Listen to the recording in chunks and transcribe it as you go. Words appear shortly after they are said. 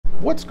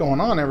What's going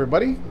on,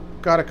 everybody?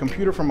 Got a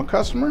computer from a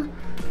customer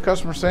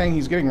saying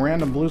he's getting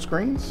random blue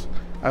screens.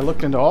 I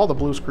looked into all the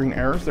blue screen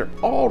errors. They're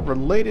all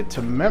related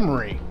to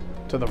memory,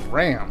 to the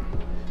RAM.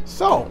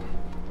 So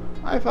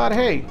I thought,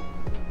 hey,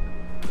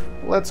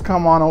 let's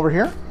come on over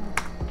here.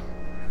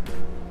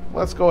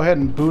 Let's go ahead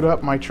and boot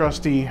up my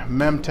trusty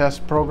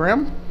MemTest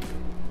program.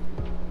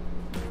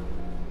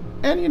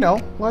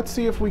 And let's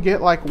see if we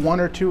get like 1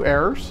 or 2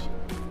 errors.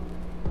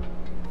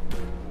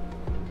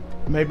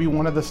 Maybe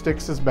one of the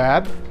sticks is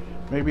bad.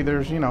 Maybe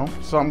there's,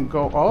 some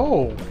go,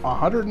 oh,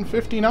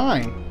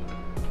 159.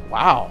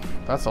 Wow,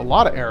 that's a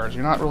lot of errors.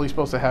 You're not really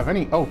supposed to have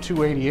any. Oh,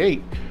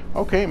 288.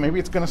 Okay, maybe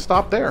it's going to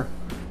stop there.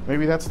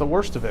 Maybe that's the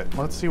worst of it.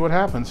 Let's see what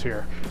happens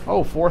here.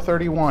 Oh,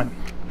 431.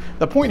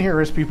 The point here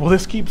is, people,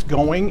 this keeps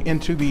going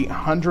into the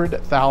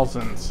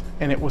 100,000s,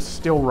 and it was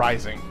still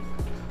rising.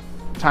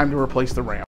 Time to replace the RAM.